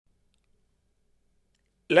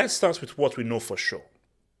let's start with what we know for sure.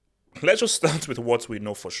 Let's just start with what we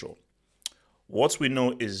know for sure. What we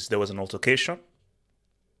know is there was an altercation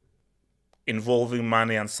involving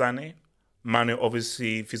Mane and Sane. Mane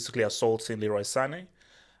obviously physically assaulting Leroy Sane.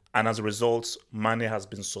 And as a result, Mane has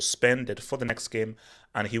been suspended for the next game,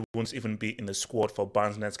 and he won't even be in the squad for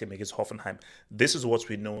Bayern's next game against Hoffenheim. This is what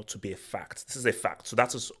we know to be a fact. This is a fact. So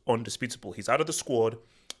that is undisputable. He's out of the squad,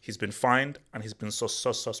 he's been fined, and he's been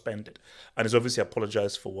suspended. And he's obviously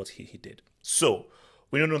apologized for what he did. So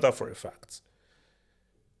we don't know that for a fact.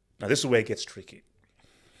 Now, this is where it gets tricky,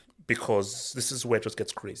 because this is where it just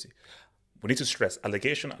gets crazy. We need to stress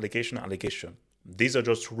allegation, allegation, allegation. These are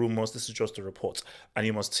just rumors. This is just a report. And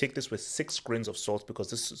you must take this with 6 grains of salt, because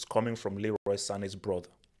this is coming from Leroy Sane's brother.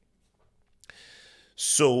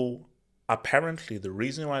 So apparently the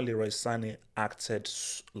reason why Leroy Sane acted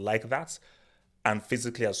like that and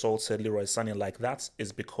physically assaulted Leroy Sane like that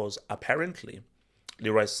is because apparently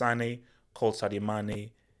Leroy Sane called Sadio Mane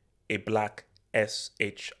a black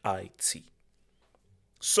S-H-I-T.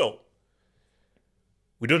 So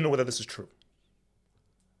we don't know whether this is true.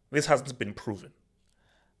 This hasn't been proven.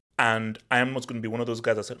 And I am not going to be one of those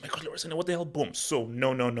guys that said, oh my God, Leroy Sane, what the hell, boom. So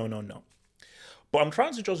no. But I'm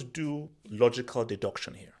trying to just do logical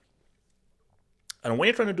deduction here. And when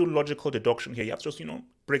you're trying to do logical deduction here, you have to just,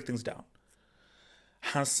 break things down.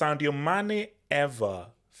 Has Sadio Mane ever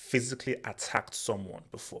physically attacked someone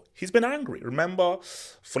before? He's been angry. Remember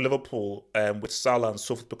for Liverpool with Salah and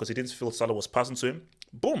so forth, because he didn't feel Salah was passing to him?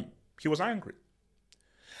 Boom, he was angry.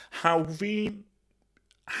 Have we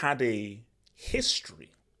had a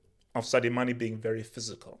history of Sadio Mane being very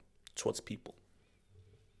physical towards people?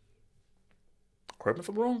 Correct me if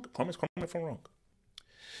I'm wrong. Comment if I'm wrong.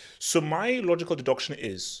 So my logical deduction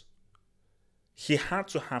is he had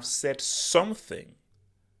to have said something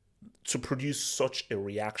to produce such a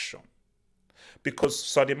reaction, because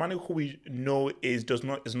Sadio Mane, who we know is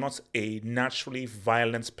not a naturally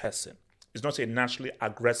violent person. He's not a naturally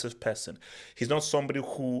aggressive person. He's not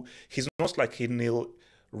like a Neil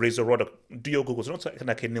Razor Roddick. Do your Google. It's not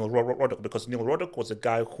like a Neil Roddick, because Neil Roddick was a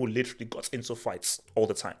guy who literally got into fights all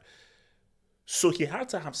the time. So he had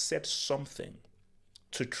to have said something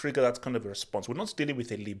to trigger that kind of a response. We're not dealing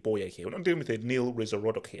with a Lee Boyer here. We're not dealing with a Neil Razor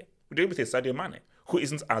Roddick here. We're dealing with a Sadio Mane, who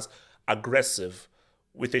isn't as aggressive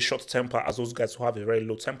with a short temper as those guys who have a very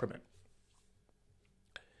low temperament.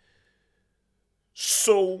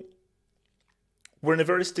 So we're in a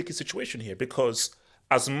very sticky situation here, because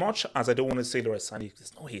as much as I don't want to say Leroy Sane,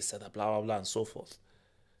 no, he said that, blah, blah, blah, and so forth,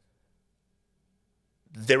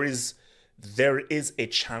 there is a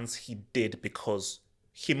chance he did, because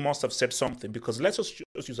he must have said something. Because let's just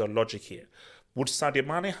use our logic here. Would Sadio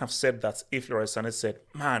Mane have said that if Leroy Sane said,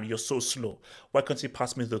 man, you're so slow, why can't you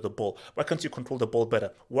pass me the ball? Why can't you control the ball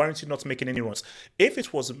better? Why aren't you not making any runs? If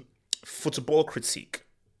it was football critique,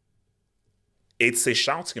 it's a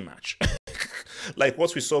shouting match. Like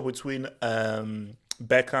what we saw between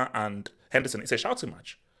Becker and Henderson, it's a shouting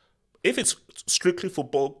match. If it's strictly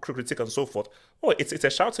football critique and so forth, it's a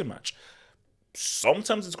shouting match.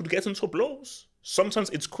 Sometimes it could get into blows. Sometimes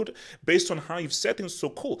it could, based on how you've said things so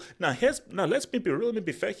cool. Now let's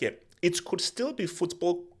be fair here. It could still be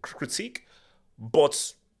football critique,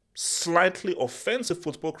 but slightly offensive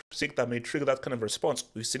football critique that may trigger that kind of response.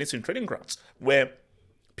 We've seen it in training grounds where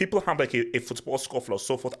people have like a football scuffle or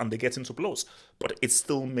so forth and they get into blows, but it's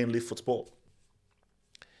still mainly football.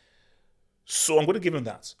 So I'm going to give him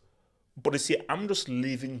that. But you see, I'm just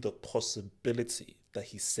leaving the possibility that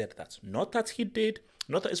he said that. Not that he did,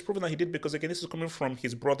 not that it's proven that he did, because again, this is coming from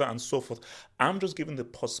his brother and so forth. I'm just giving the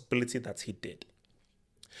possibility that he did.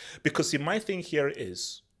 Because see, my thing here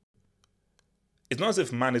is, it's not as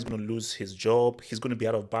if man is going to lose his job, he's going to be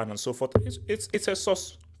out of Bayern and so forth. It's a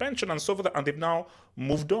suspension and so forth, and they've now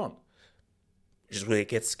moved on. Which is where it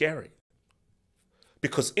gets scary.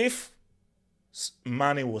 Because if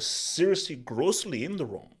Mane was seriously, grossly in the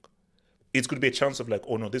wrong, it's going to be a chance of like,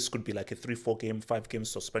 oh no, this could be like a 3-4 game, 5 game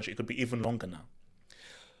suspension. It could be even longer now.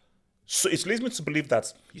 So it leads me to believe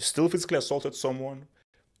that you still physically assaulted someone.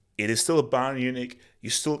 It is still a Bayern Munich. You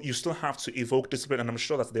still have to evoke discipline, and I'm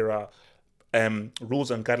sure that there are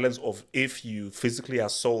rules and guidelines of if you physically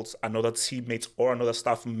assault another teammate or another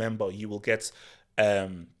staff member, you will get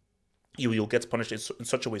punished in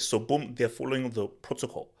such a way. So boom, they're following the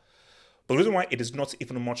protocol. But the reason why it is not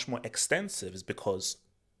even much more extensive is because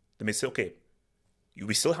they may say, okay,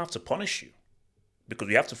 we still have to punish you because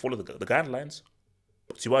we have to follow the guidelines,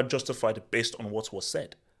 but you are justified based on what was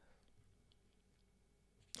said.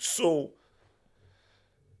 So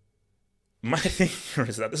my thing here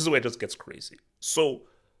is that this is where it just gets crazy. So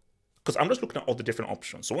Because I'm just looking at all the different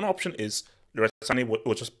options. So one option is Leroy Sane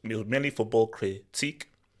was mainly football critique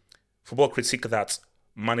that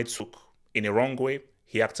Mane took in a wrong way.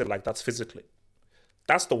 He acted like that physically.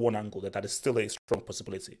 That's the one angle that is still a strong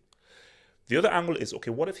possibility. The other angle is, okay,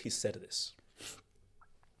 what if he said this?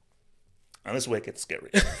 And this is where it gets scary.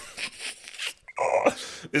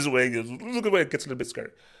 This is where it gets a little bit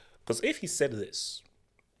scary. Because if he said this,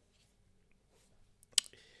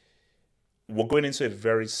 we're going into a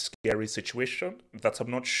very scary situation that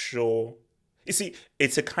I'm not sure. You see,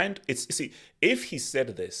 if he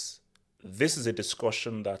said this is a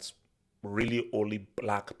discussion that really only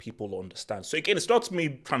black people understand. So again, it's not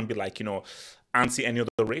me trying to be like, anti any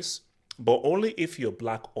other race, but only if you're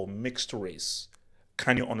black or mixed race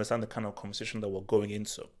can you understand the kind of conversation that we're going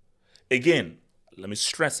into. Again, let me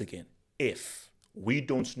stress again, if we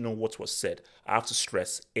don't know what was said, I have to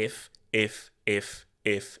stress if we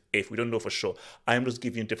don't know for sure. I am just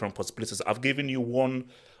giving you different possibilities. I've given you one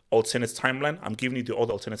alternate timeline. I'm giving you the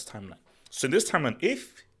other alternate timeline. So in this timeline,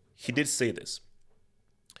 if he did say this,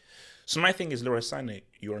 so my thing is, Leroy Sane,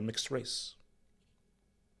 you're a mixed race.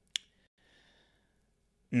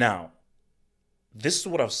 Now, this is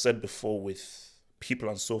what I've said before with people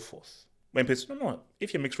and so forth. When people say, no,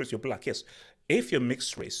 if you're mixed race, you're black. Yes. If you're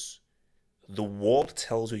mixed race, the world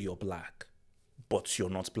tells you you're black, but you're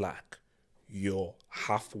not black. You're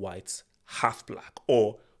half white, half black,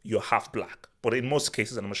 or you're half black. But in most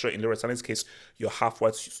cases, and I'm sure in Leroy Sane's case, you're half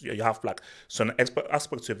white, you're half black. So an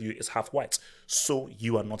aspect of you is half white. So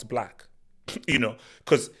you are not black.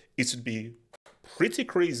 Because it would be pretty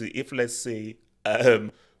crazy if, let's say,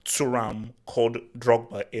 Thuram called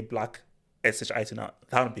Drogba a black SHIT. Now,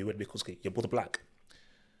 that would be weird because, okay, you're both black.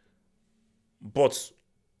 But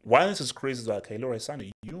why this is crazy is that, okay, Leroy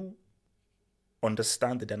Sane, you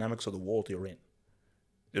understand the dynamics of the world you're in.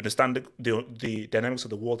 You understand the dynamics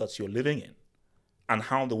of the world that you're living in and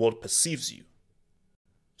how the world perceives you.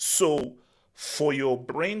 So for your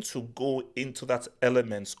brain to go into that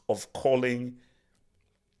element of calling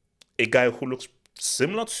a guy who looks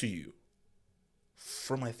similar to you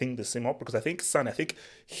from, I think, the same up, because I think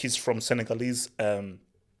he's from Senegalese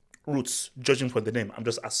roots, judging from the name. I'm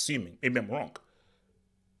just assuming. Maybe I'm wrong.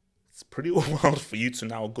 It's pretty wild for you to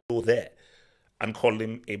now go there and call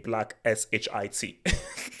him a black SHIT.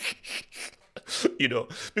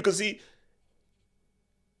 Because it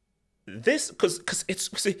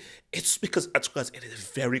is a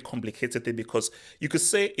very complicated thing, because you could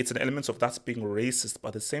say it's an element of that being racist, but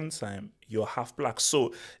at the same time, you're half black.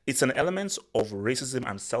 So it's an element of racism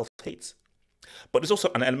and self-hate. But it's also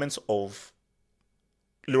an element of,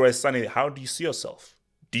 Leroy Sane, how do you see yourself?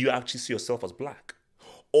 Do you actually see yourself as black?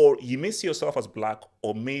 Or you may see yourself as black,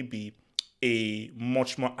 or maybe a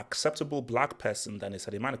much more acceptable black person than a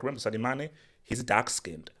Sadio Mane. Remember, Sadio Mane, he's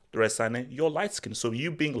dark-skinned. Leroy Sane, you're light-skinned. So you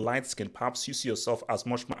being light-skinned, perhaps you see yourself as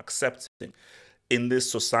much more accepting in this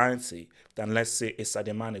society than, let's say, a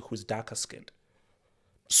Sadio Mane who's darker-skinned.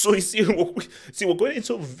 So you see, we're going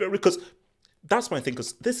into very, because that's my thing,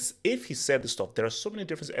 because if he said this stuff, there are so many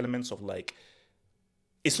different elements of, like,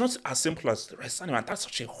 it's not as simple as, Leroy Sane, man, that's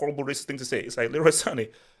such a horrible racist thing to say. It's like, Leroy Sane,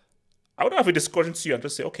 I would have a discussion to you and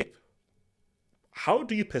just say, okay, how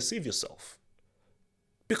do you perceive yourself?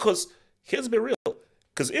 Because here's be real.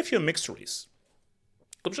 Because if you're mixed race,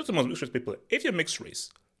 I'm sure most mixed race people, if you're mixed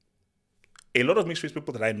race, a lot of mixed race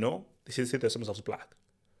people that I know, they see themselves as black.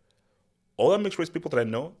 All the mixed race people that I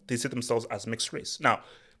know, they see themselves as mixed race. Now,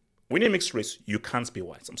 when you're mixed race, you can't be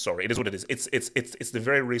white. I'm sorry. It is what it is. It's the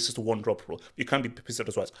very racist one-drop rule. You can't be perceived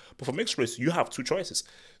as white. But for mixed race, you have two choices.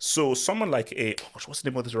 So someone like what's the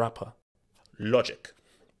name of this rapper? Logic.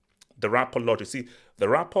 The rapper Logic. See, the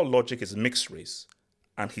rapper Logic is mixed race,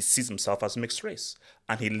 and he sees himself as mixed race,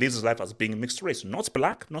 and he lives his life as being mixed race, not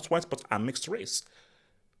black, not white, but a mixed race.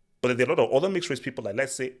 But there are a lot of other mixed race people, like,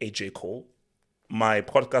 let's say, AJ Cole, my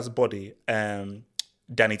podcast buddy,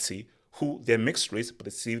 Danny T, who they're mixed race, but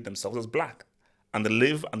they see themselves as black, and they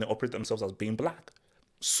live and they operate themselves as being black.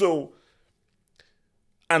 So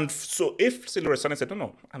if Leroy Sane said,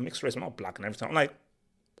 no, I'm mixed race, I'm not black and everything, I'm like,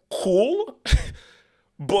 cool.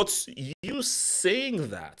 But you saying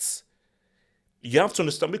that, you have to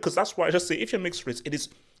understand, because that's why I just say, if you're mixed race, it is,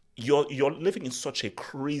 you're living in such a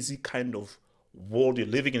crazy kind of world you're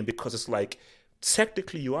living in, because it's like,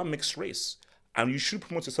 technically you are mixed race, and you should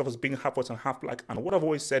promote yourself as being half white and half black. And what I've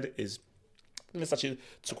always said is, it's actually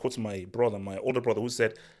to quote my older brother, who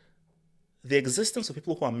said, the existence of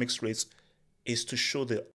people who are mixed race is to show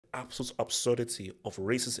the absolute absurdity of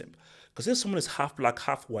racism. Because if someone is half black,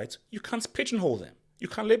 half white, you can't pigeonhole them. You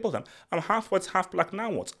can't label them. I'm half white, half black. Now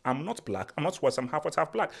what? I'm not black. I'm not white. I'm half white,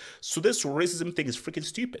 half black. So this racism thing is freaking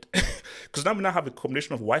stupid. Because now we now have a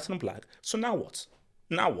combination of white and black. So now what?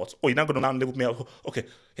 Now what? Oh, you're not going to now label me out. Okay,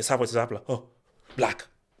 it's half white, it's half black. Oh, black.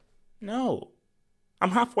 No. I'm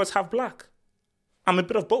half white, half black. I'm a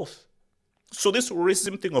bit of both. So this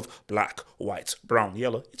racism thing of black, white, brown,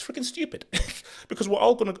 yellow, it's freaking stupid. Because we're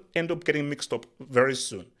all going to end up getting mixed up very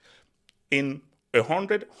soon. In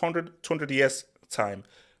 100, 200 years time,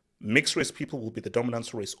 mixed race people will be the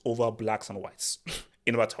dominant race over blacks and whites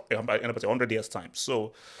in about 100 years time.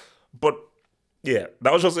 So, but yeah,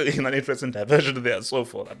 that was just an interesting diversion there and so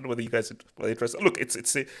forth. I don't know whether you guys were interested. Look, it's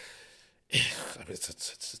an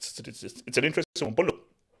interesting one. But look,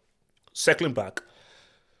 circling back,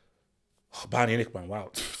 Bayern Munich, man,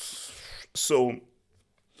 wow. So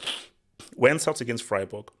went out against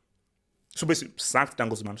Freiburg. So basically, sacked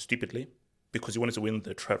Nagelsmann stupidly because he wanted to win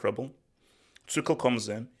the treble. Tuchel comes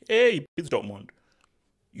in, hey, he beats Dortmund.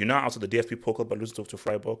 You're now out of the DFB Pokal by losing to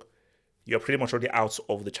Freiburg. You're pretty much already out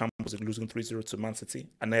of the Champions League, losing 3-0 to Man City.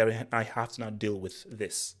 And now I have to now deal with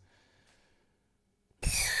this.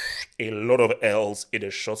 A lot of L's in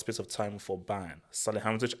a short space of time for Bayern.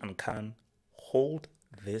 Salihamidzic and Khan hold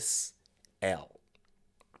this L.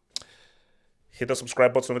 Hit the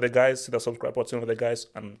subscribe button over there, guys. Hit the subscribe button over there, guys.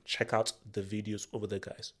 And check out the videos over there,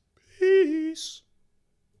 guys. Peace.